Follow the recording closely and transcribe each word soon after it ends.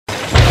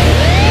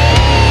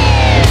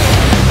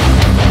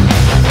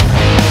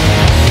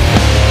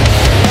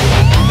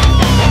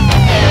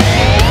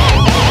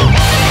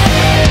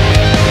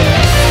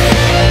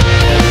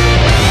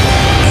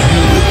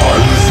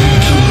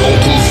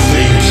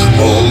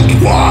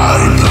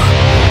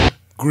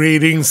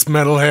Greetings,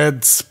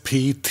 metalheads.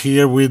 Pete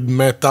here with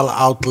Metal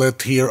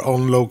Outlet here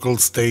on Local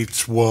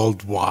Stage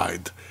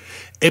Worldwide.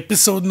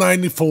 Episode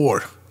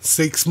 94.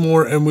 6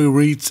 more and we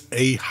reach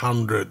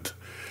 100.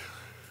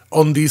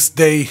 On this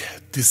day,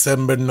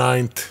 December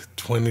 9th,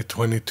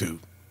 2022.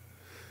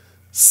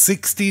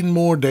 16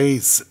 more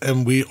days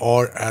and we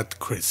are at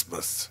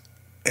Christmas.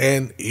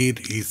 And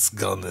it is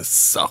gonna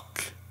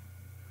suck.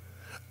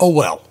 Oh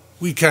well,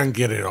 we can't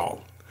get it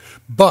all.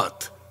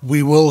 But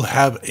we will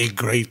have a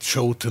great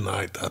show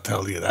tonight, I'll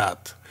tell you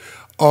that.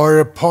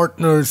 Our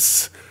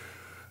partners,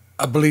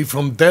 I believe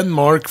from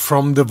Denmark,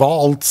 from the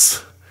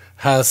Vaults,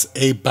 has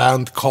a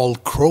band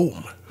called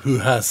Crom, who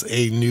has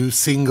a new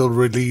single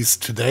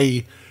released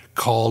today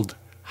called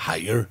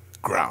Higher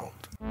Ground.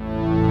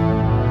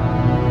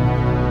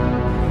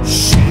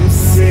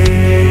 Ships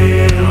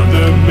in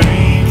the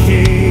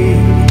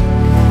making,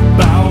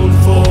 bound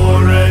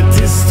for a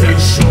distant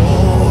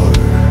shore.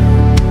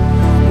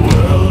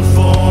 World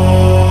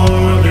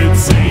for the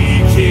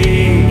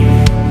taking,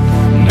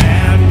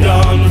 man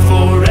gone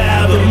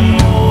forevermore.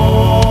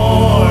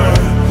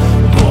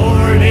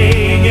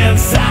 Boarding and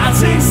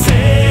setting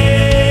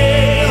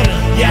sail,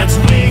 yet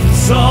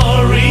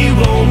victory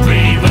won't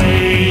prevail.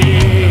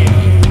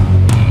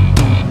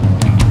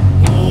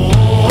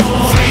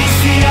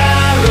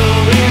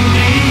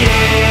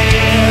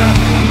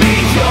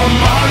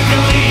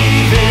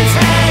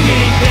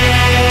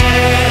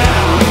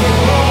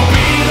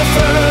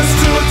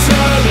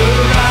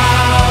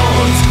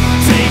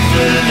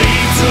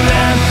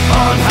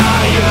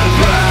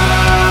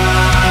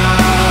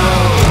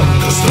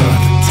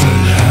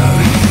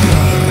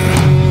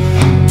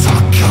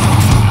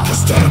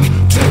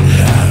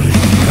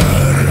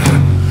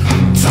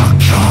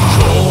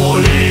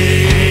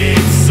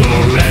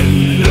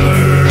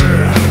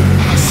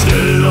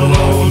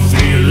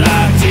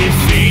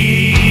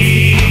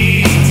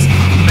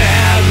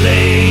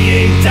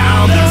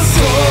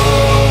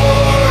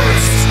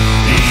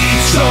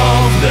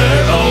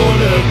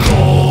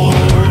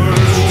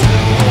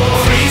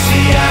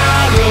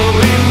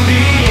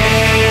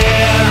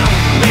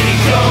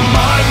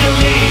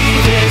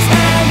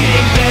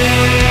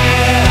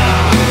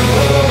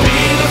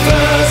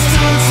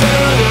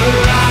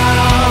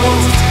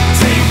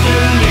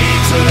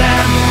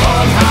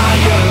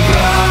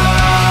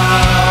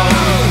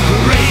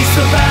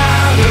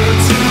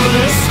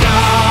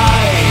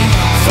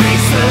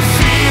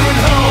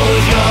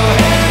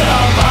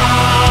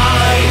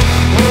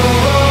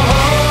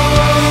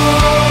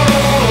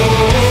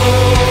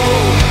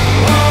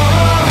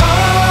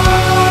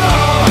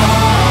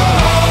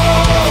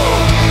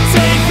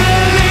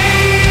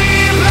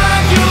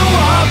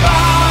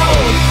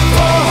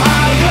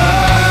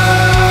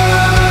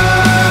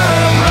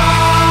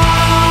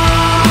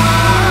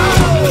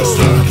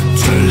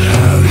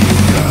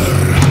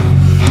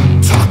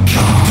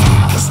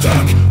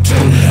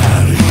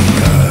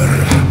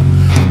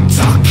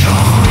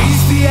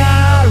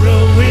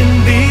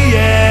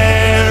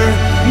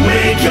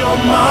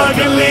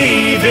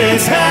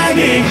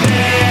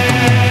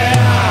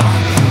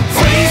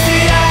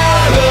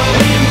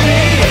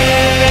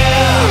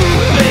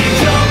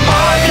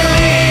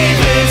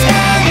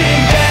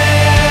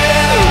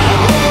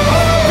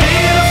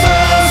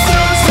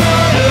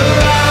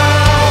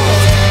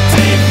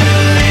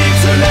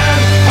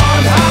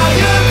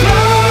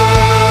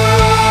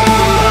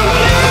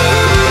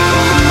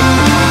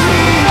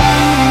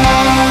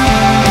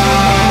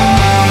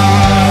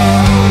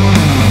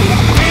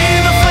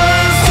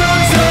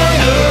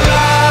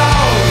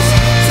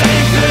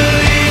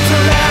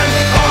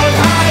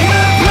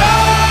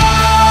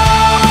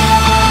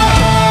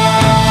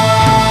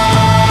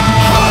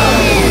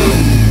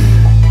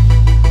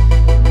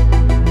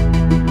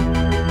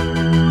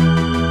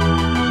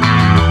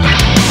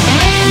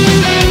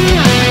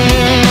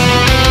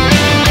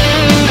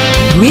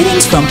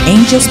 From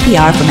Angels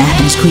PR from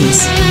Athens,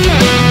 Greece.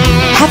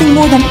 Having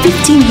more than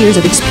 15 years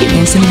of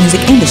experience in the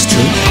music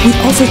industry, we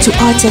offer to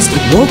artists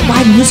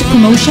worldwide music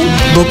promotion,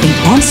 booking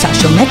and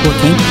social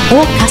networking,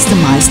 all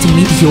customized to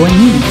meet your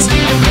needs.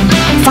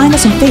 Find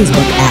us on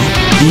Facebook at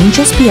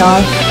Angels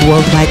PR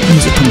Worldwide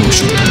Music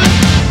Promotion.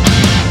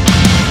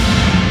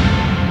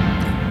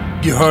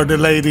 You heard the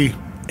lady,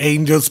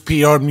 Angels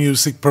PR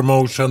Music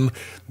Promotion,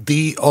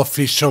 the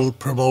official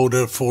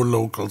promoter for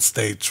Local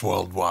Stage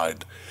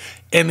Worldwide.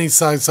 Any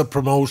size of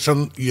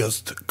promotion,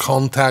 just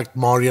contact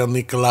Maria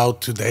Nicolaou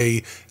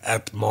today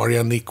at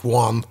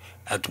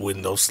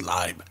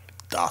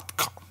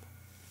marianic1@windowslive.com.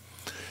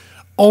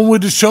 On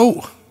with the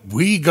show,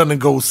 we're gonna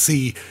go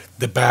see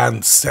the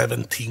band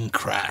 17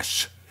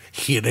 Crash.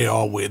 Here they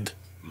are with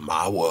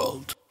My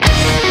World.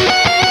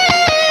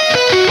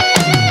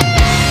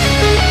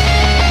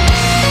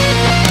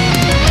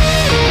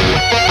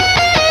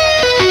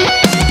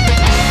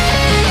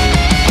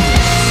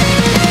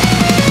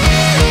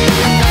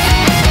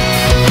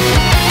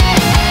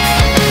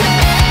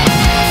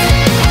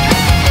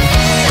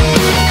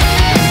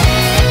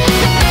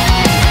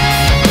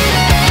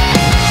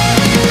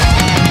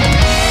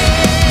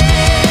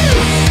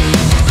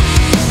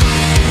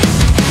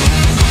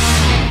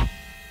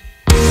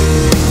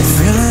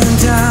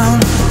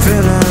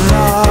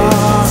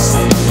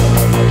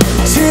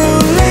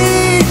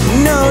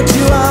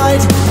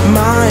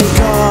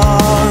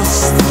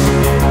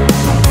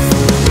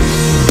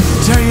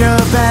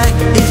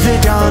 if they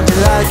don't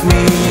like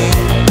me.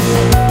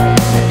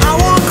 I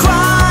won't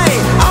cry,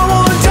 I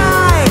won't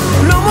die,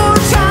 no more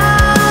time.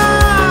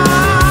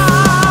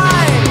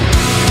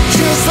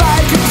 Just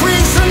like a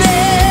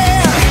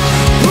prisoner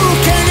who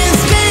can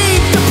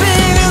escape the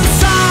pain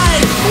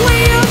inside,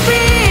 will you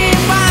be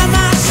by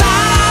my side?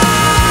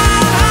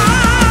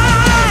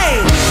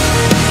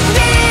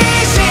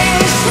 This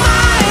is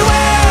my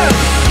world,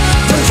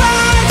 don't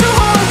try to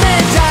hold me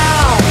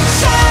down,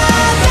 so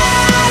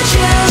that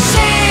you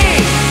see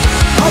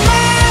I'll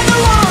never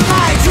want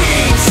my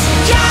dreams.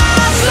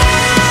 Just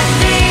let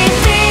me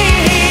be.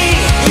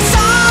 It's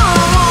all I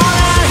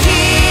wanna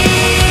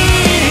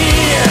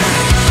hear.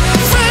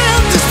 Fill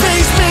the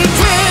space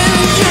between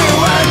you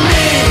and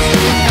me.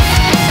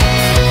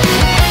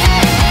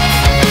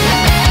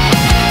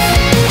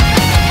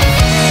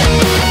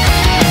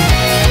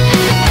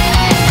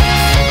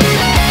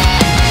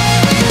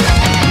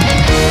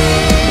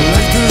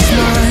 Like the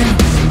smile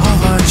of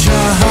a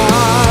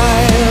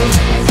child,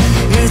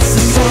 it's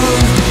the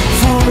song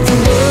for the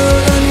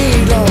world I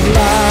need of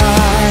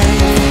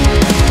life.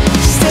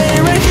 Stay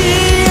right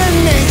here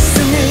next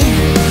to me,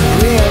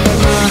 real in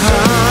my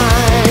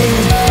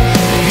mind.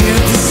 Hear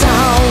the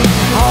sound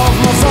of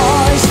my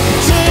voice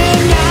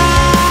tonight.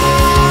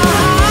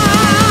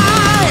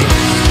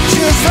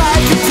 Just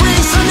like a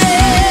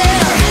prisoner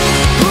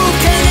who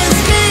can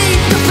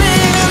escape the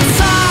pain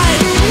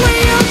inside, will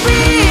you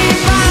be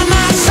by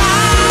my side?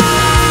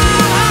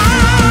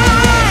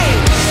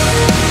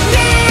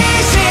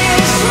 This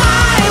is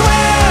my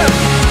world,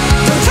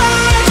 don't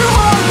try to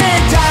hold me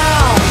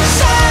down,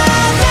 so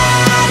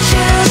that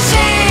you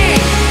see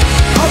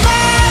I'll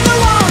never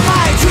want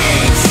my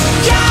dreams.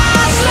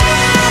 Just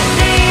let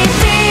me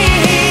be.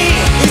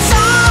 It's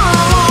all I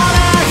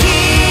wanna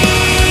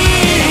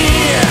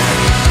hear.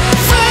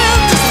 Fill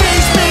the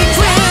space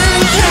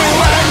between you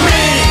and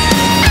me.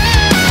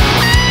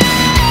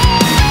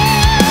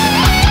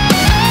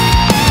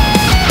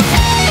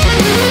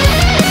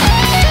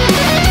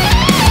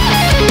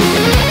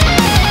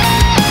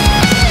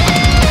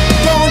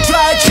 Don't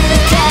try to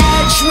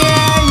catch me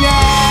and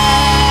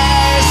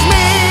ask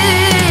me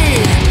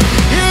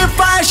if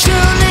I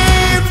should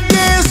leave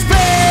this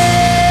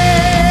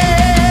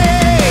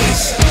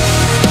place.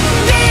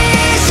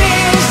 This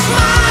is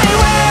my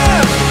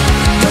world,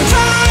 don't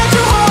try to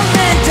hold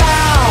me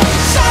down,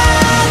 so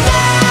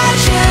that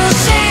you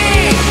see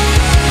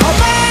I'll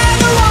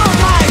never want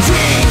my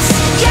dreams.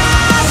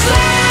 Just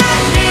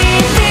let me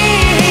be.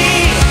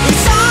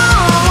 It's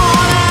all I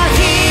wanna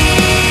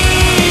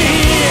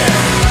hear.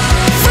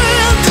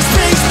 Fill the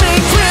space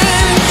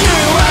between you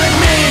and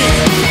me.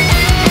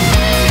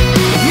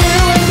 You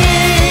and me.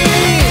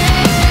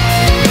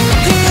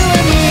 You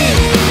and me.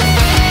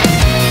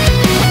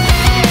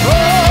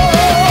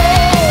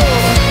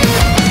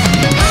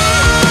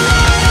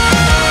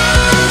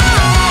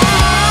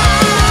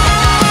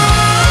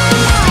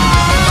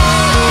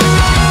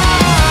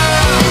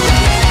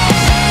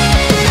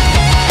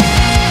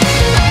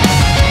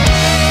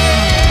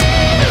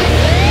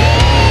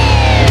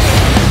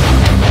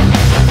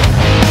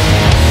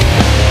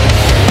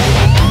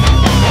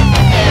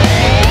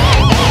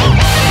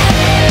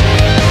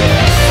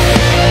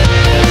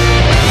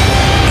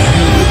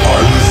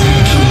 are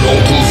listening to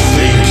Local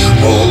Stage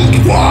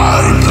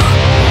Worldwide.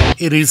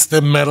 It is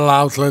the Metal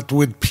Outlet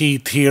with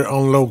Pete here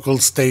on Local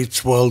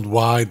Stage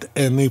Worldwide,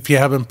 and if you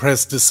haven't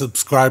pressed the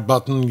subscribe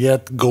button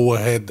yet, go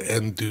ahead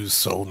and do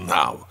so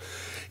now.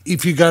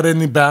 If you got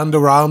any band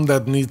around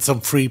that needs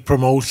some free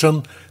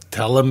promotion,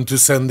 tell them to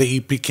send the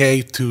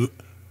EPK to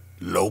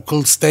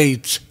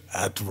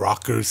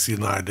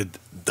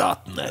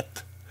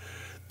localstage@rockersunited.net.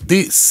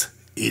 This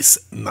is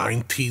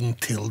 19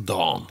 Till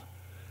Dawn,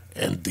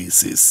 and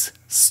this is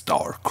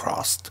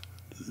Star-Crossed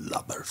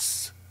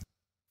Lovers.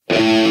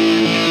 Thank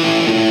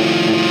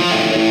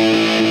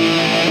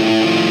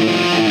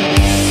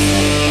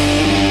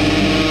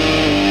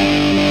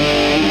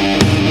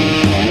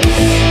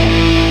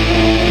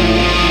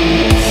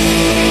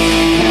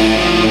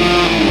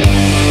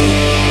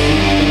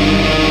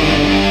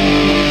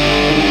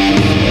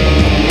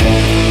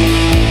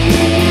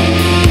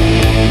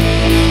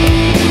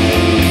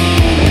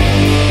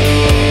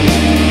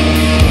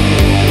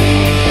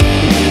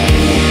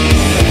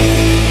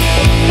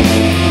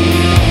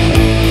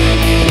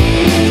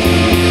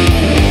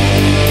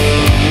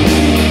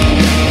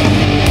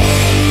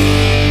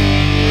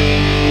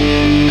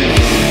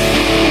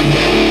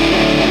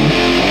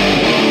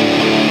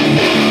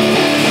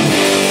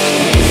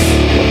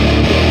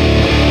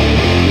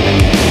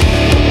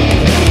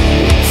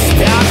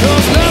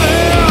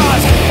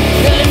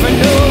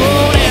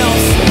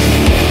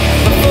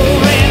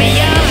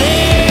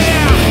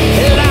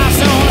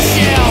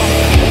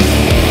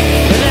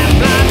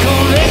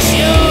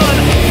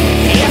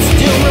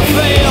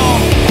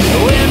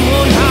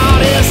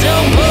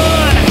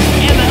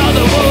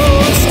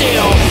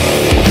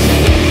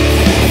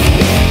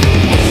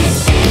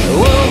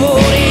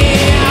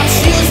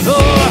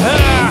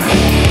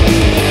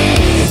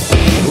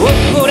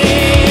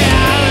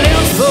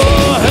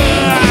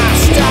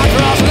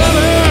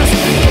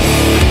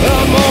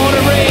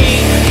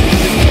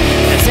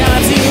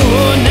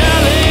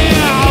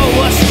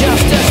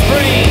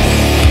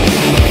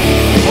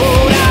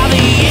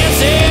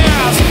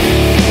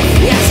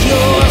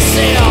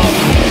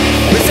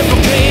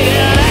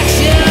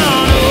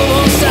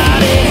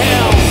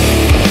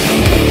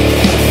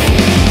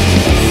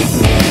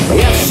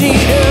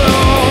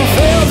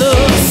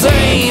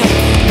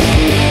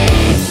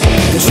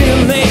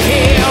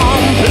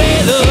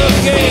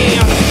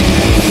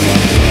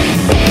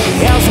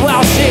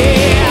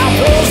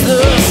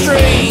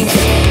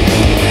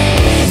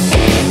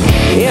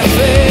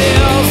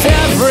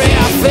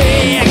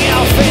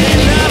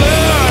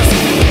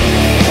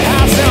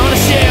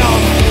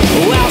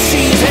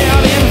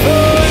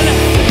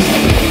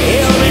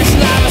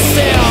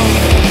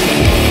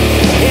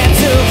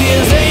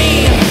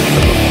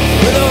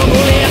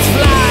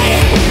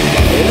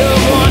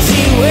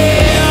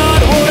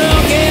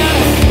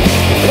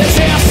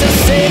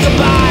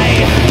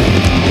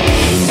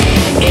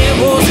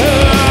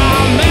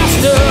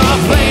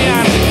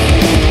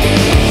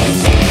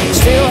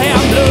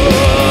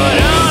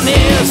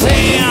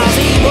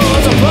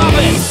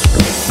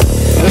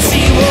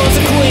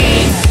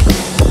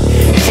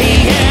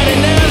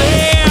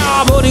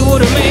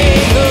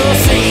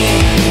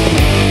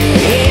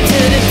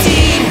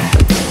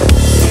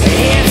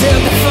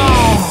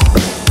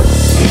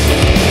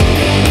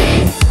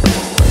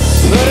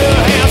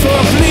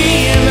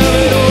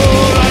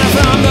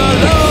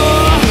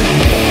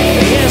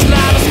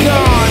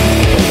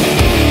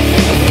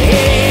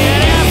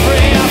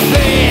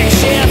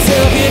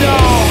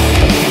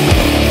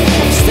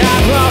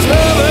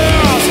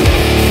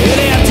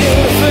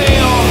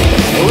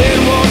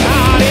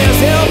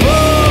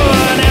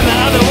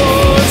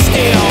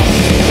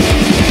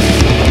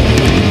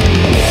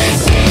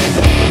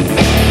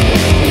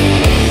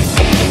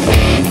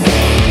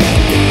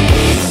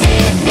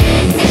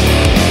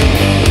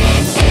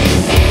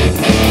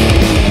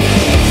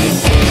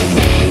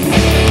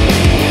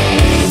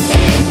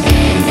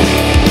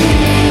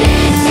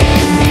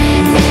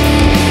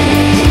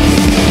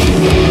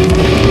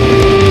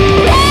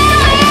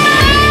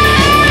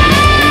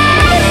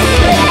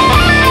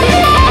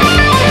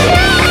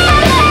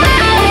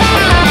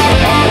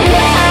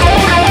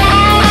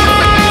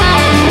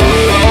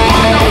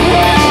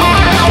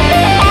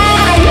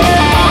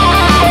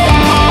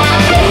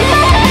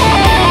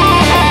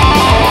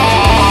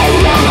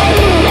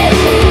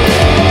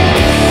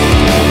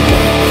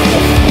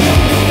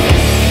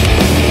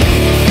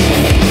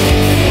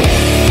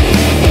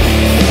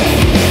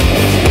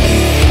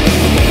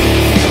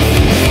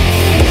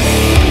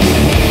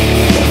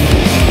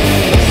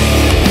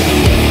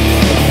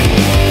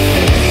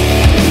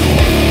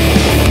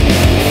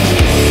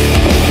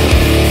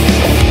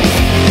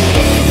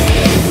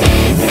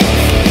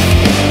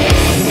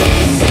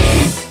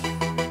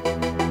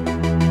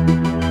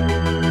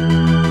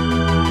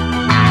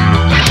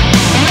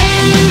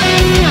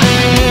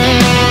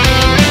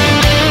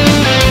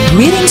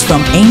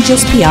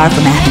Angels PR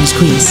from Athens,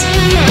 Greece.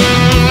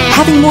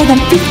 Having more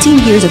than 15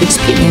 years of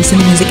experience in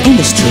the music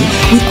industry,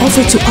 we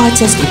offer to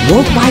artists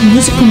worldwide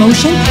music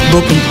promotion,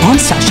 booking,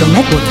 and social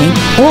networking,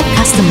 all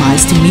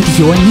customized to meet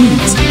your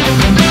needs.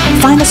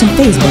 Find us on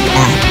Facebook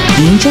at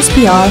Angels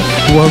PR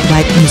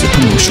Worldwide Music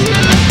Promotion.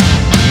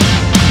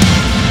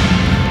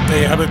 There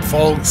you have it,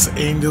 folks.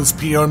 Angels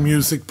PR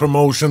Music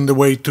Promotion, the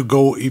way to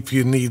go if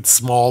you need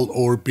small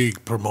or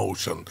big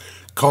promotion.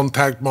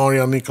 Contact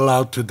Maria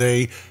Nicolau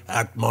today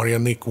at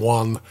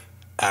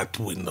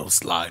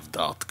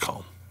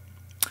marianic1@windowslive.com.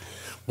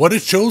 What a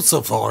show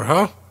so far,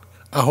 huh?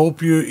 I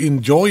hope you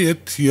enjoy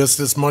it just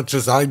as much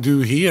as I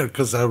do here,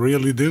 because I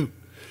really do.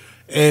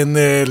 And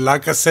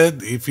like I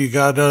said, if you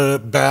got a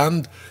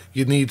band,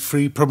 you need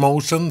free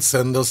promotion,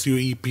 send us your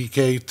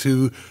EPK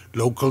to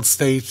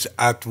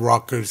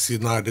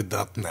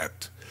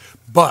localstage@rockersunited.net.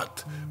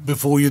 But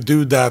before you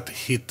do that,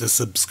 hit the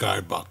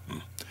subscribe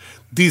button.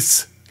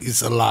 This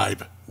is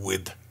Alive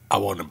with I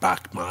Wanna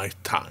Back My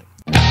Time.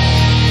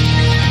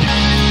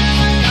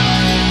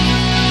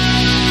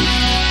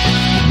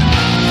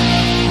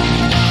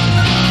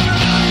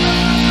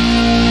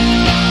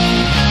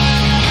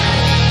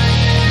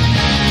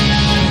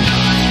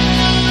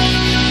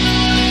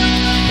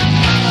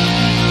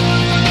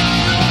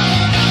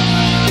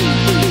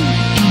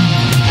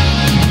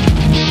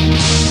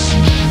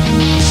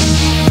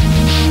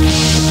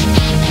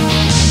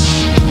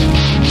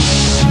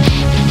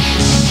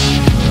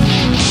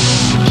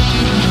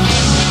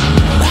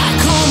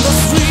 Back on the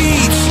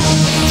streets,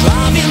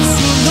 driving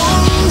through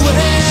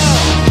nowhere.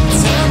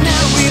 Turn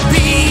and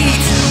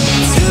repeat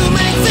to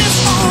make this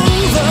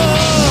over.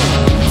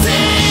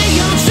 They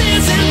are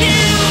chasing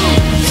you,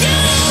 you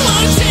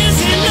are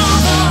chasing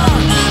over.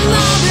 And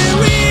I'll be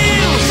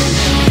real,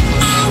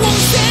 I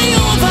won't stay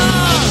over.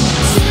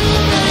 Too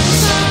many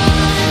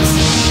times,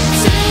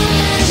 too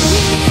many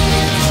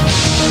years.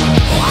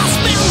 I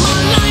spent my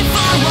life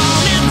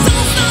around and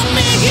don't stop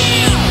me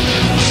here.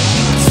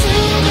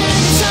 Too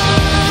many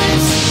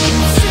times,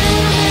 too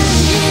many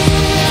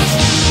years.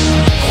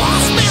 I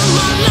spent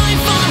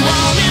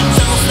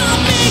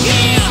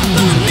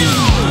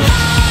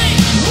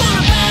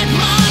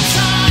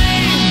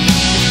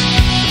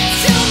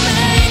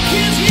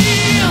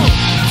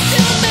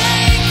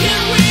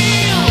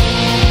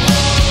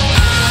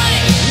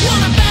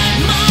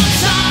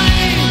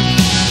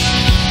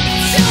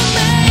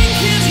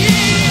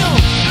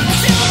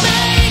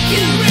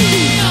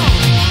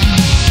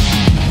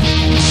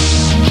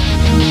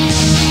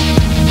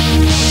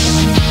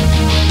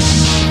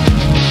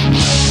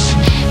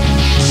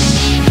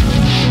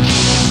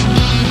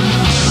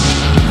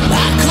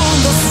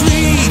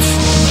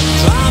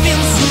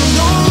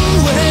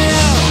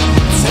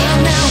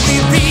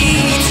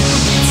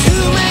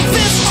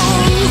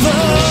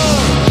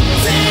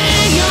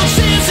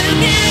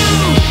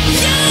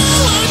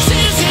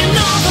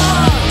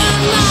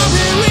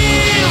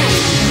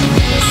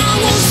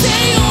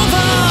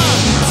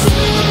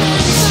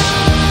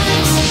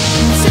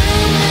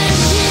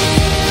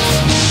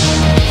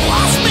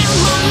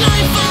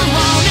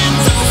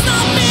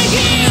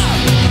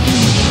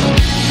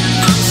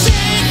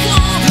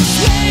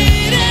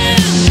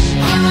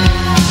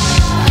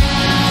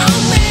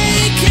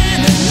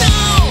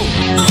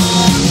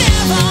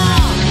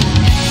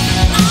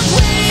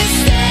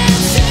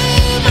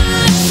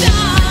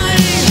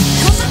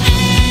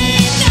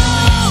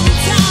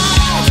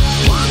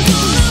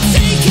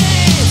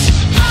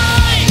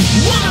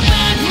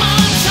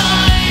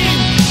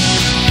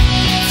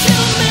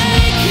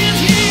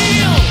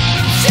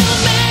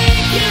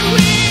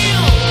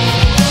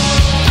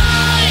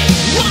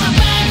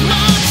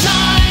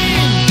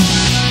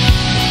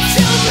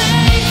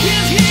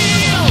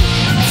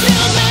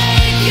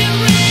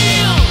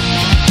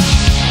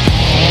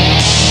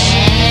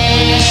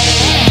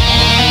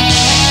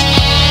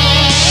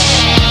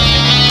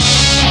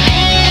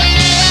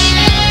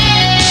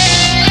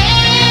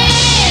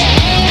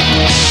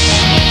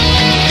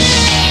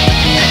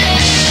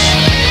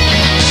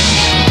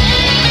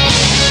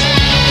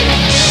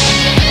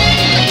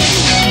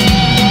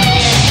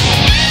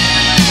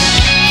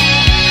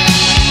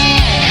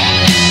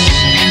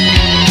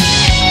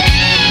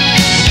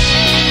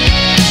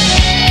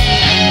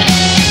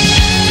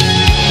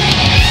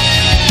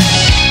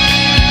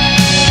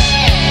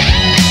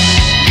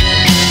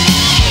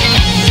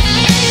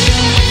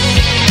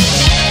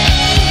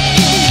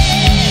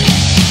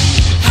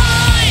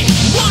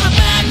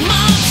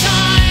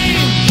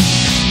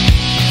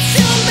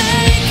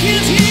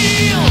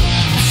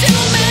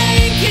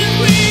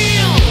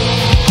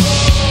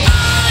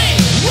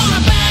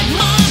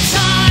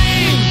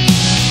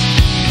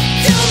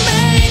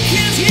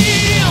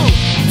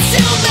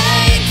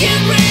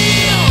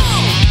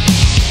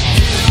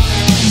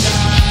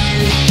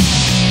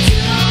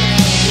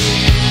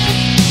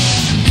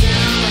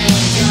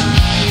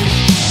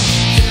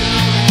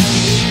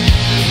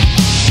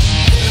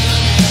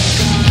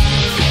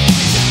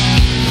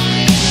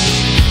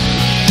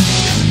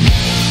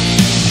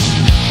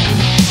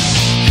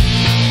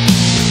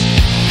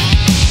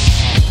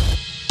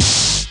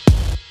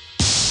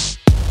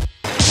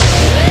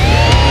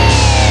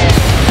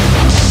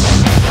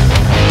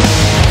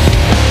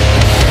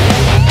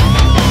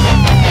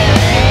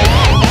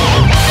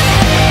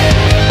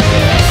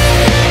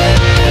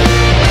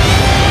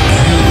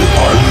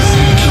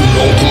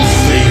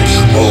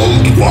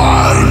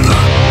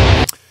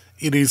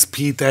It is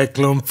Pete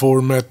Eklund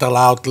for Metal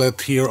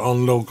Outlet here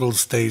on Local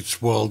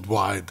Stage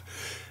Worldwide.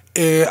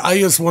 I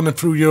just want to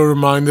throw you a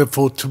reminder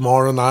for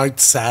tomorrow night,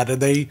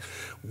 Saturday.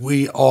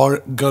 We are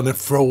gonna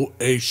throw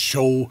a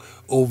show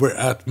over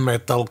at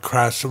Metal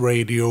Crash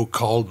Radio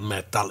called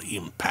Metal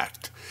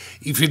Impact.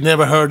 If you've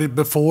never heard it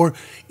before,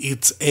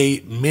 it's a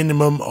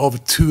minimum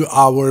of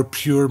 2-hour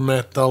pure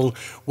metal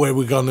where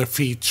we're gonna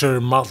feature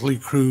Motley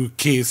Crue,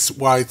 Kiss,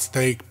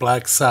 Whitesnake,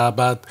 Black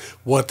Sabbath,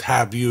 what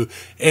have you.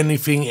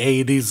 Anything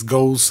 80s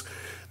goes,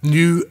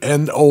 new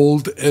and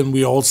old, and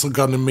we're also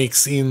gonna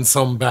mix in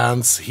some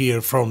bands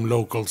here from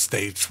Local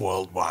Stage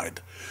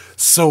Worldwide.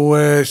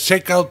 So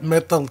check out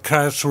Metal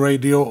Crash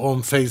Radio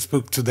on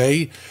Facebook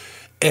today,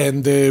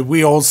 and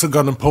we're also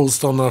gonna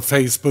post on our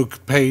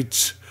Facebook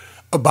page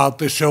about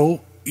the show.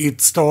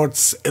 It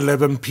starts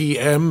 11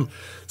 p.m.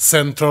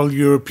 Central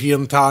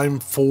European Time,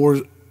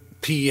 4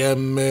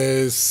 p.m.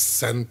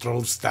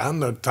 Central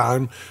Standard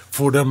Time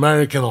for the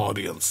American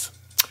audience.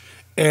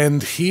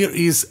 And here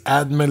is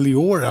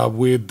Meliora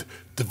with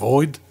The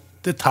Void,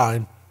 The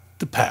Time,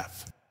 The Path.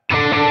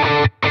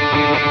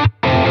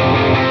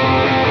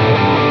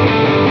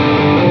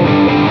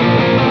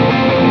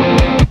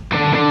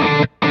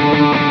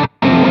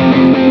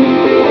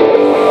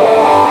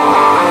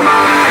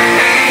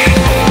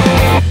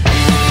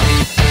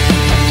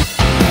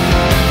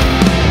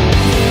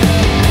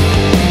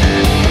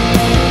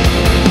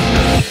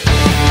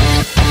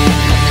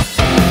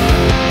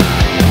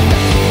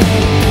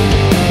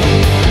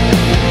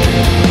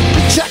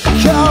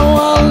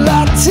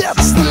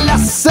 Tips the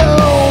lesson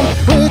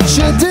which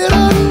you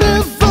didn't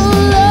live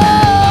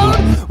alone.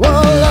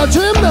 Well, I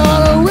dreamed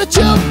that I reach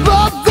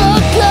above the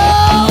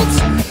clouds.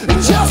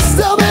 Just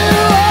tell me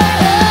where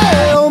I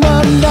am,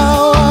 and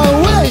now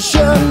I wish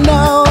and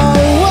now I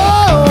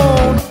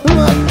won't.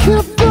 I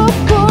keep the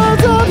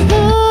birds on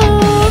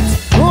hands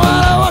when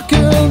I walk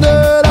in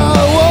that I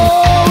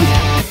won't.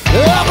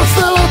 I'm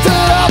still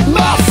lifting up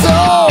my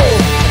soul,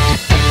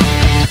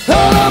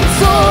 and I'm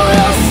sorry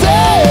I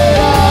said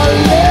I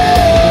live.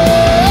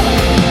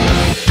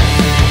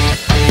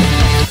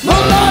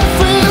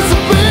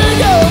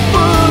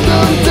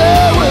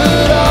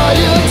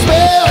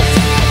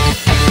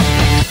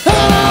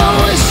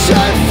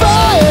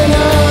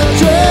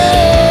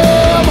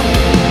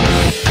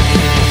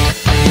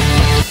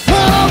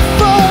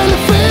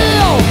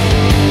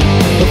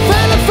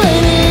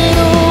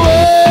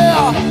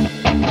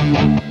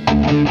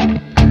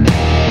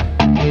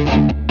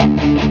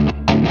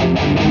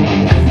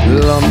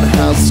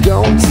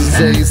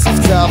 Days of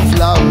tough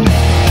love,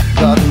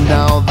 but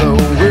now the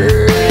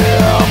wind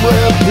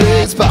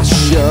replaces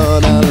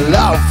passion and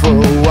love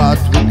for what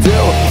we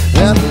do,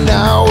 and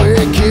now we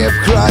keep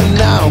crying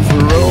out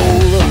for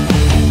all.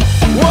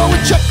 When we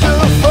check the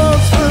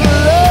phones for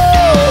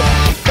love,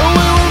 and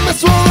we will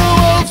miss when the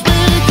world's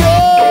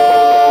begun.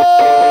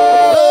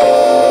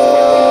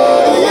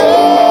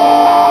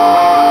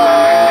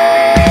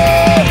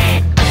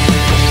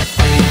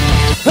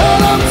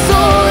 And I'm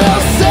sorry I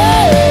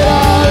say I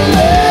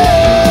live.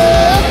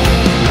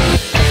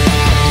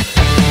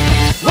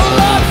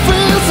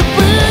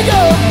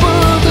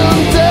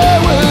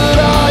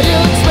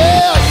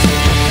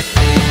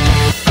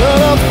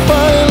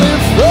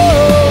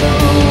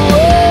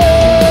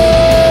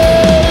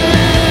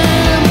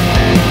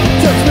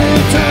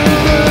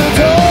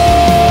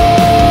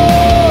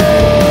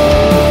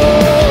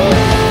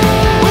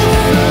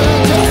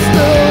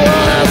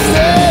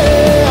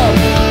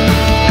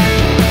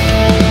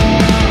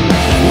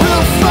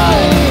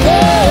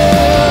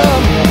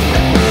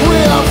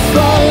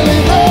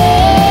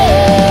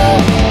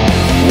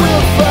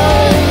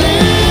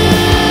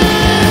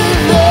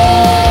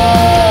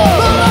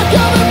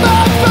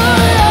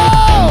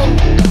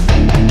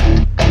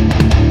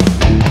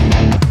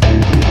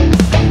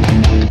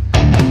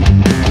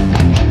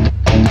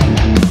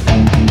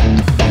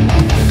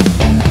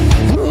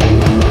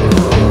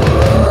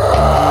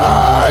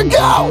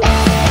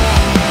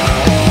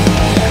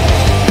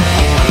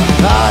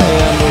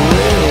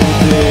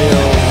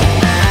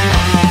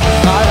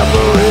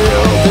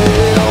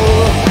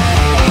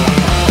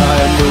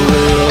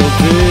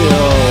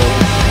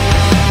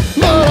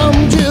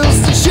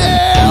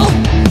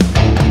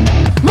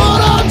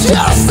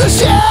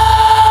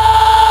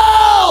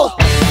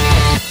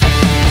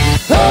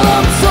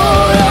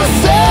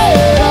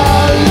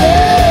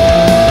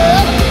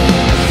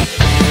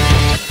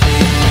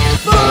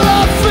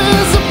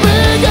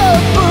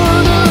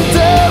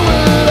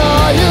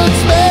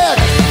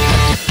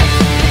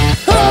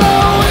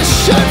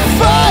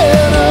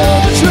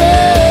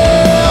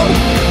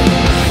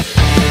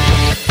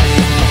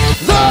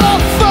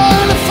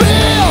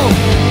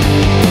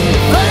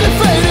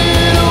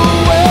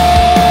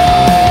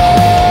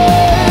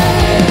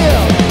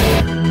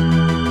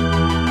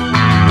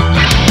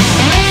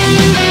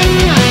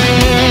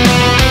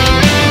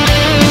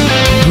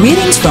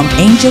 Greetings from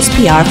Angels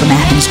PR from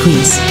Athens,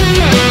 Greece.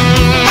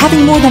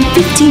 Having more than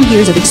 15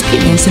 years of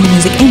experience in the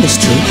music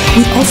industry,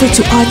 we offer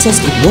to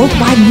artists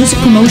worldwide music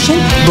promotion,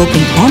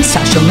 booking and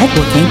social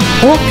networking,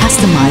 all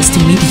customized to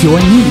meet your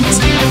needs.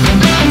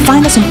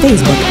 Find us on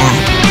Facebook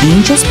at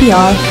Angels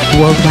PR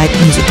Worldwide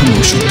Music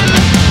Promotion.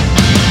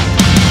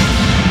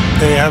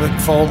 There you have it,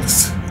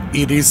 folks.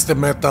 It is the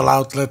metal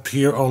outlet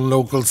here on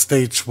Local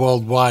Stage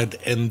Worldwide,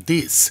 and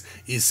this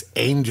is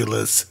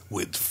Angelus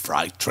with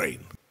Freight Train.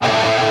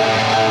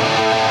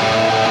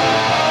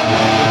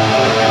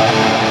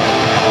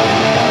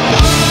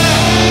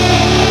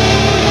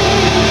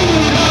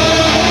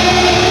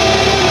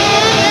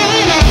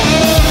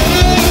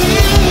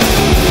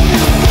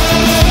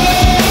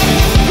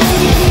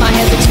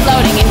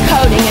 Exploding,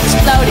 encoding,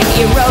 exploding,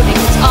 eroding,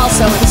 it's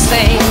also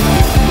insane.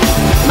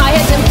 My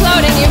head's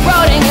imploding,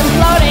 eroding,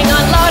 imploding,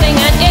 unloading,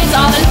 and it's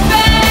all in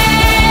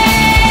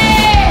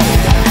vain.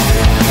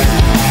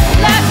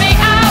 Let me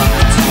out,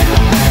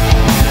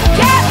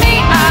 get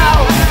me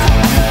out,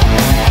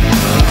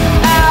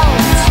 out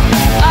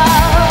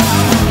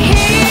of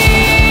here.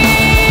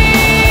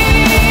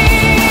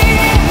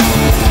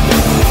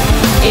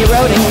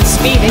 Eroding and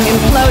speeding,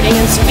 imploding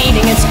and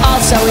speeding, it's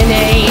also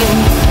inane.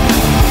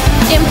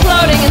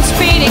 Imploding and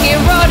speeding,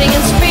 eroding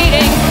and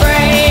speeding,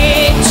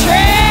 freight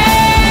train.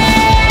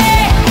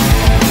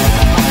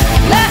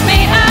 Let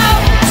me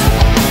out,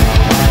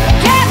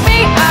 get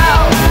me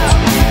out,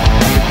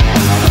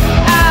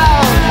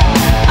 out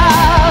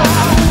of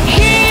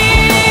here.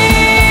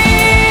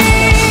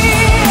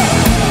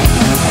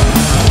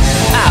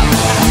 Out,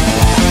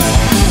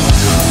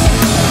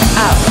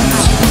 out.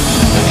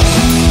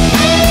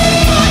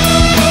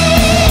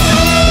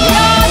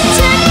 Your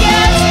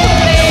tickets,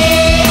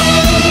 please.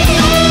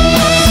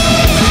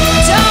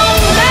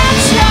 Don't let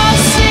your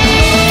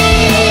seat.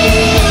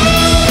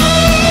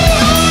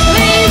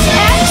 Please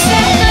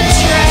exit the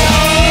train.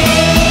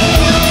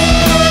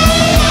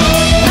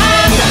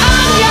 Land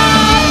on your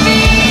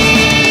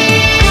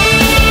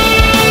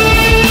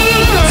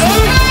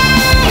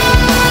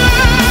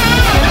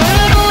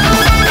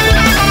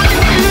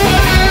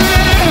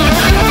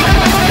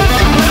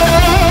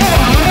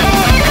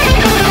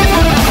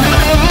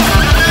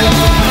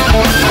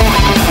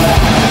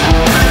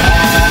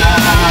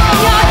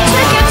Your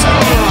tickets,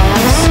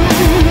 please.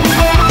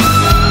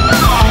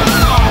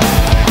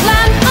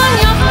 Land on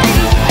your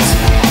feet.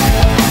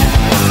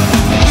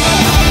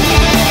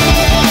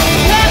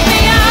 Let me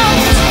out,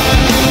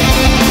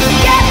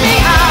 get me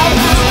out,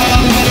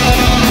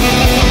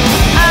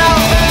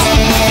 out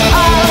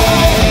of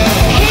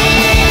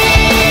here.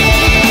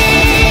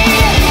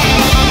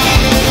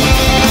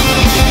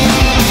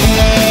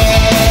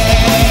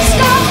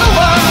 Stop the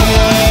world,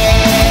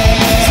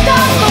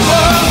 stop the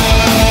world.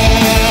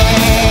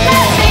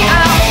 Let me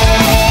out,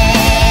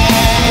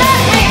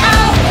 let me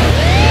out.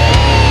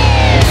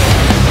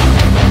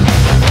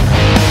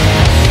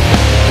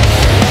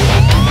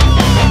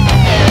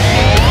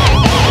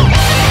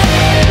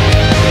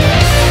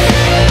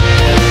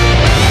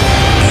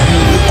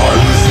 Are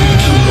listening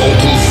to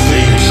Local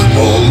Stage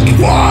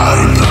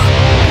Worldwide.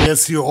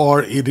 Yes, you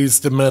are. It is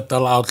the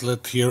metal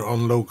outlet here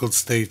on Local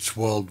Stage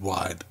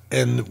Worldwide.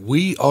 And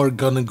we are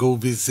gonna go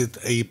visit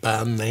a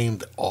band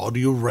named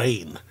Audio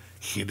Rain.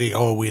 Here they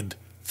are with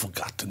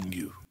Forgotten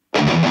You.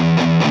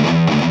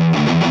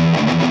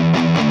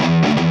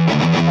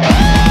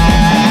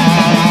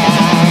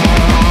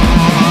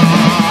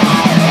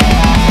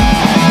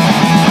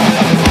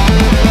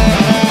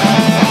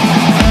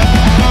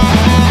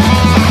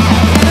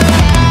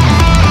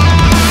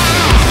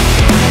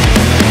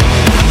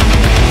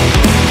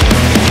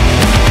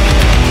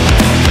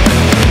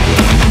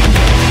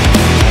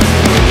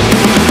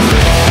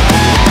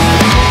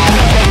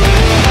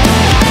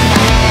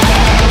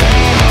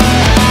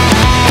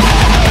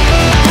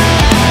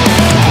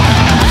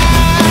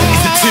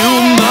 Is it too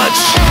much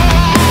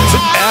to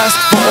ask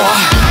for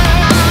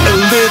a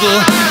little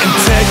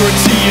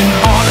integrity and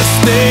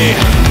honesty?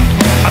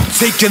 I've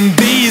taken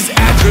these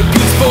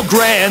attributes for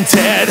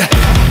granted.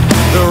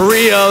 The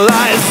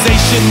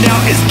realization now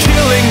is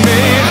killing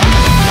me.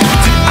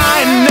 Did I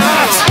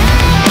not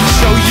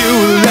show you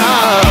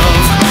love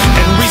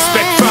and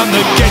respect from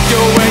the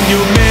get-go when you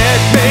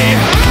met me?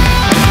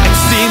 It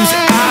seems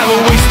I've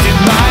wasted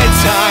my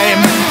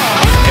time,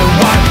 and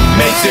what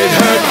makes it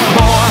hurt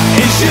more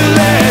is you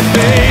let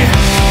me.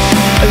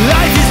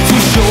 Life is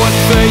too short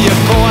for your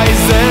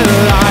poison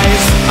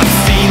lies. I've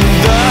seen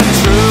the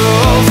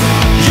truth.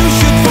 You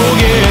should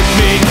forgive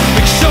me.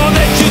 Make sure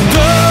that you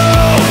do,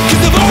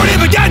 'cause I've already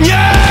begun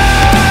you.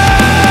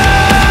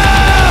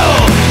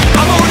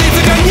 I've already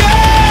begun you.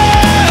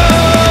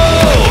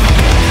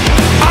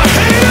 I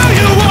hate who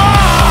you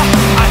are.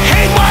 I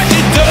hate what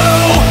you do.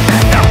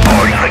 I've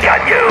already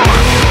begun you.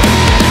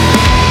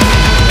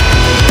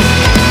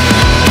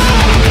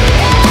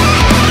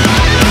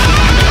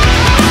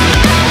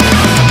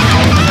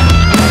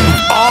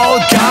 All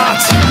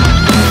got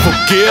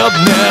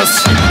forgiveness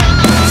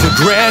to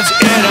grant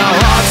in our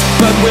hearts,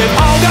 but we've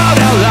all got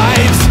our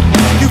lives.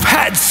 You've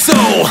had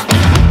so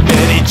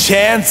many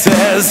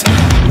chances.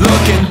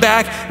 Looking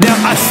back, now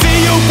I see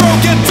you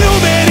broken too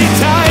many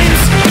times.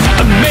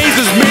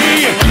 Amazes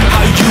me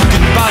how you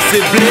could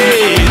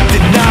possibly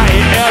deny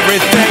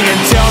everything and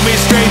tell me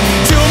straight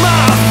to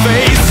my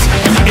face.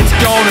 It's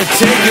gonna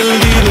take a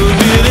little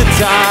bit of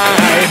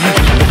time.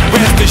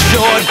 Rest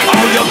assured,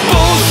 all your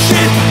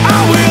bullshit I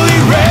will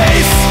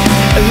erase.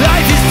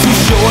 Life is too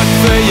short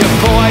for your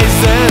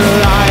poison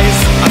lies.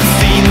 I've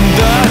seen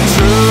the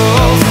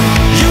truth.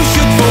 You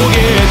should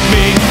forget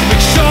me.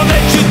 Make sure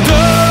that you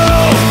do,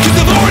 'cause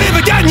I've already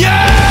begun you.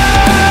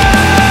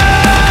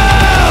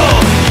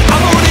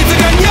 I've already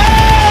begun you.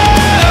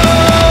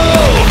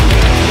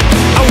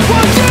 I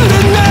want you to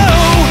know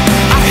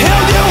I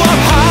held you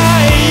up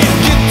high.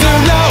 You do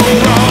no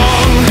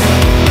wrong.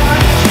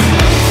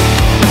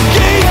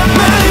 Gave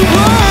my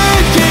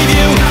word, gave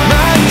you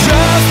my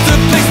trust, a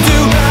place to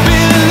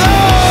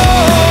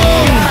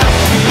belong.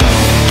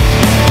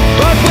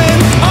 But when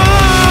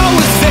all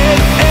was said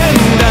and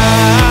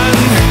done,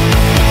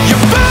 you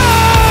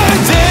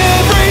burned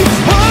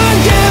everyone.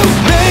 You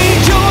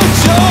made your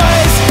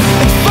choice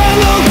and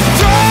followed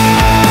through.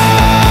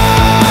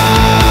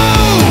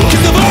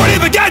 'Cause I've already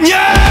begun you.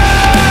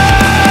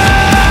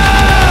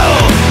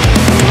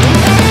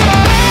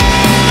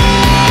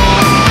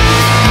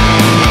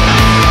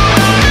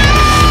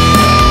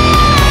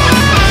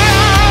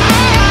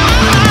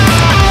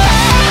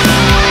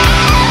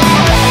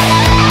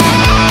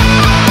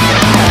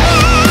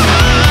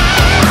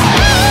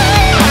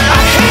 I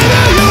hate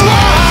who you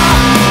are.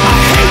 I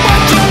hate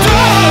what you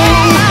do.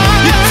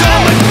 You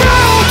tore my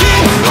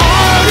broken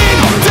heart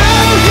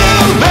until you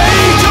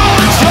made your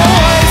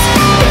choice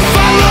and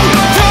followed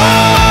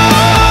through.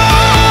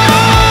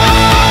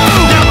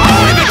 Now I've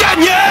already begun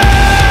you.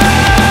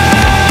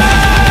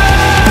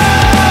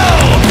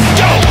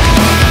 Go.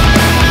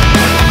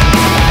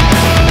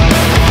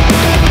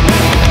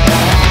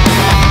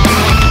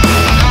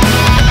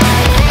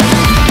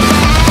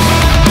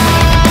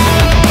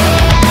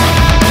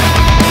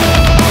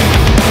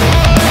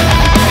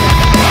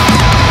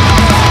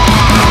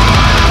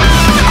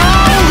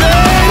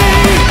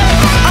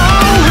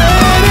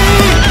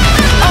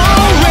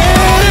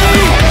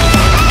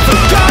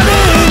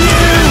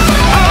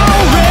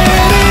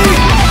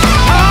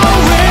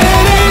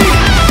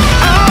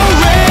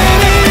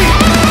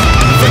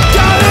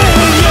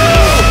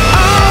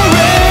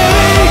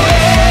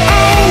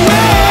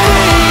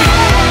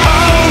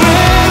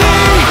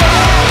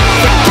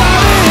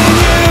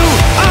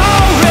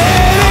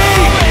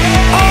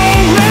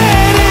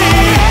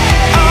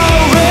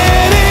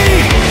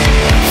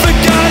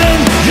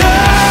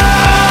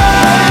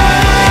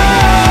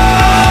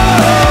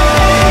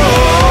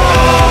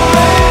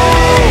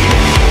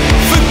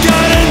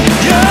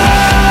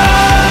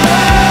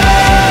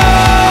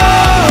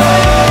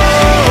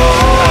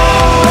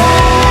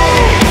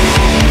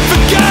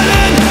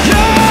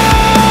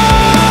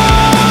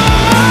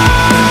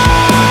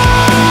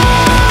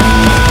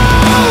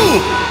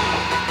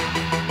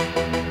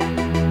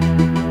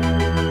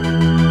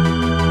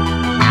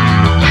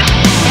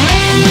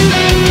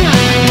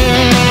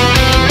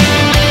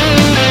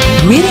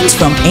 Greetings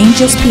from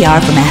Angels PR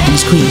from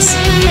Athens, Greece.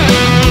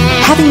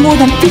 Having more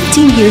than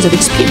 15 years of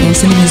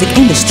experience in the music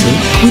industry,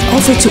 we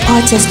offer to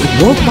artists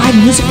worldwide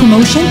music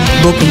promotion,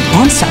 booking,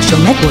 and social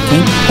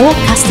networking, all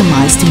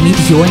customized to meet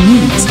your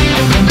needs.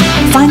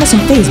 Find us on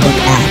Facebook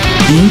at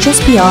Angels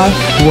PR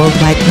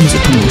Worldwide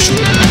Music Promotion.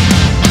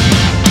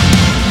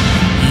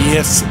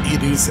 Yes,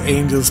 it is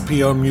Angels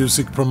PR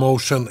Music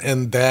Promotion,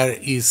 and there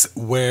is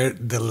where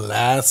the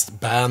last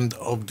band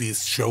of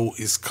this show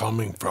is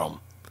coming from.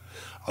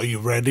 Are you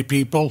ready,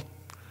 people?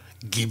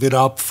 Give it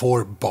up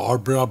for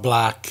Barbara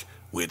Black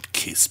with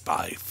Kiss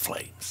by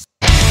Flames.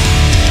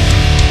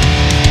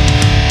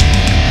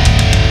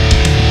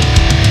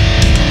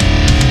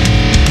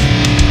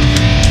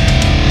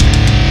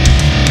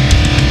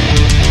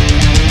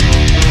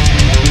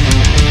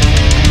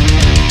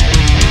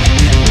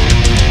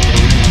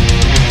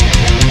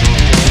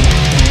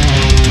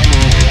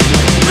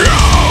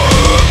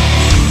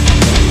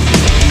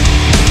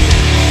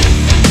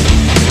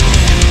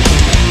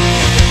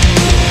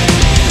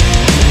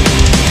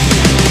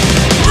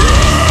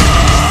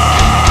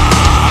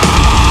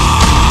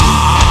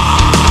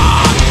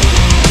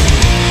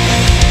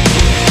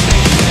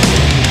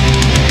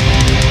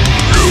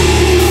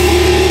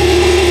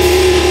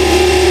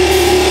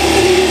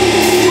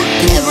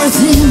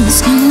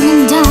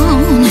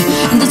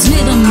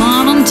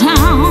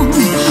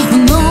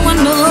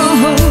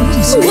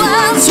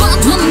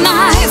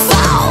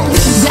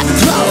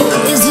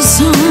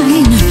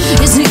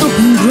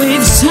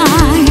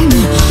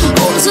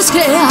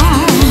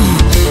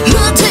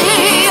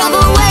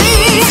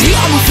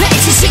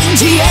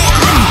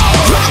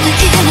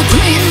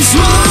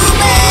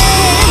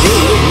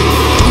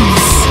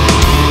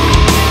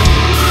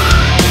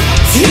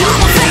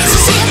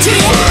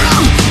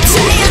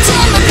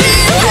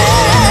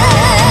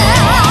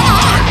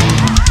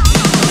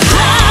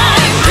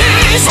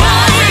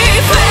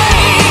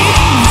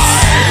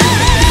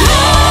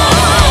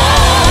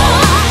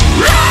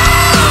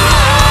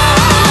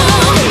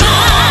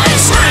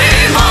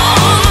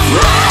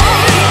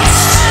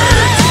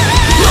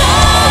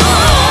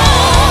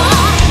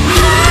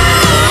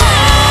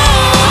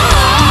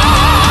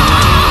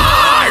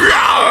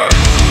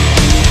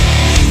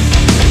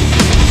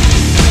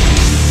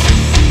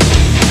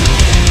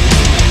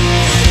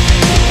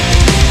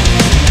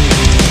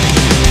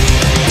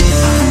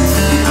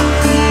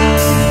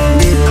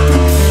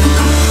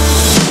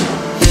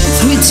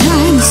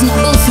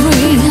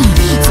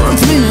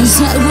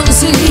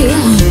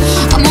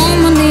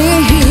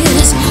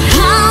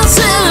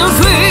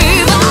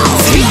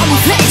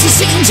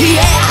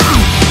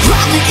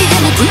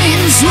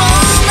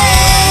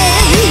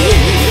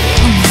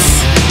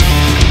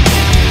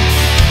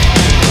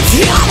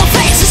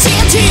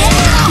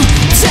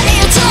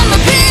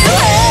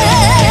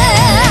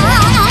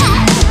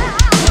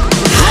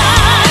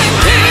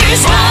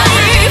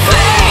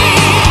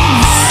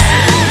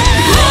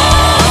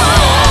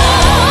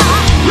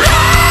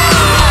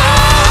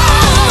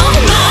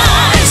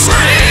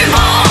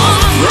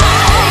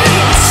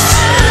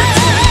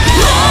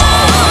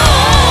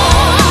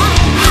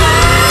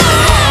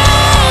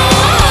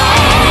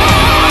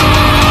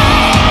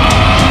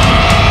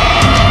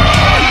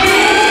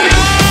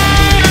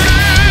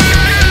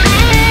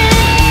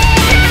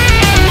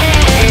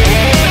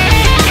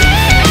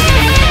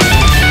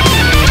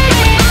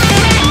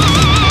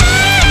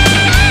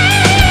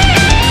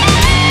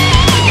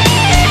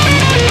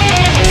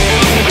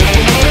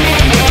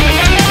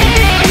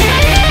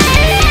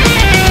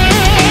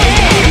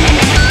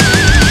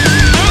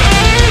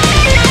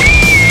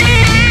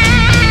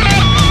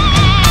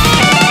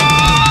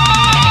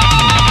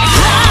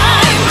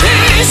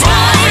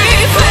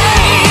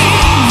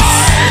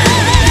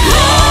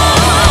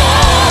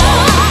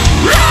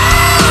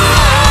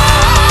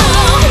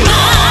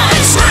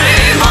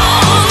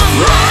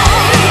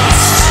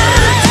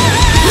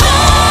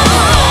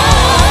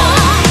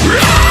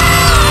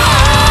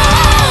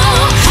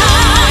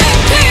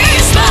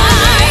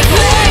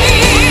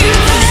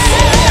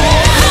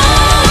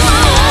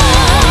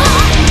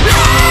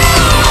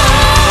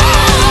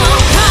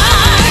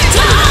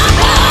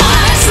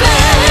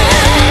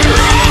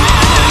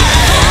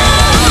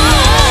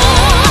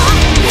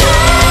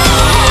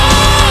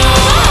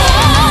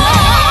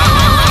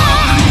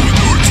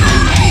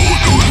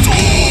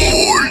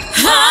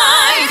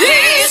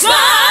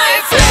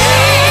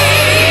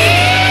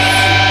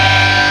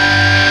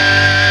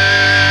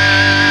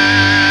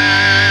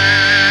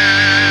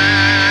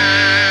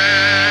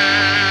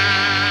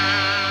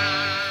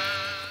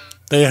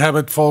 There you have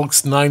it,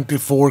 folks.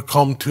 94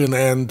 come to an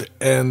end.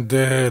 And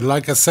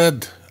like I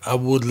said, I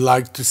would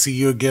like to see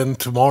you again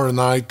tomorrow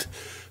night,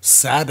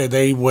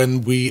 Saturday,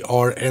 when we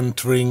are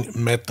entering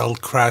Metal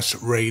Crash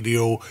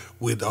Radio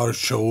with our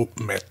show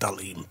Metal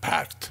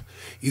Impact.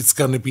 It's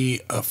gonna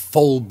be a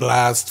full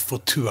blast for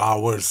 2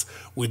 hours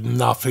with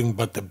nothing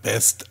but the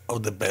best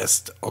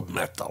of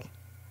metal.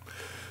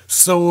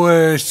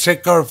 So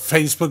check our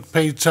Facebook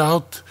page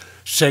out.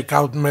 Check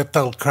out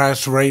Metal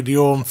Crash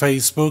Radio on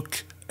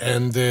Facebook.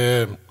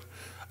 And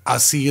I'll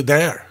see you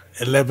there.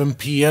 11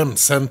 p.m.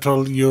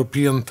 Central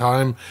European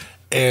Time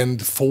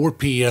and 4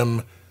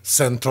 p.m.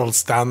 Central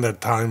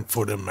Standard Time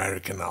for the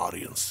American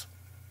audience.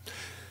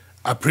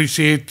 I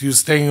appreciate you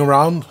staying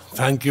around.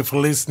 Thank you for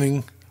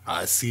listening.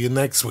 I'll see you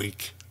next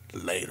week.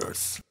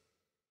 Laters.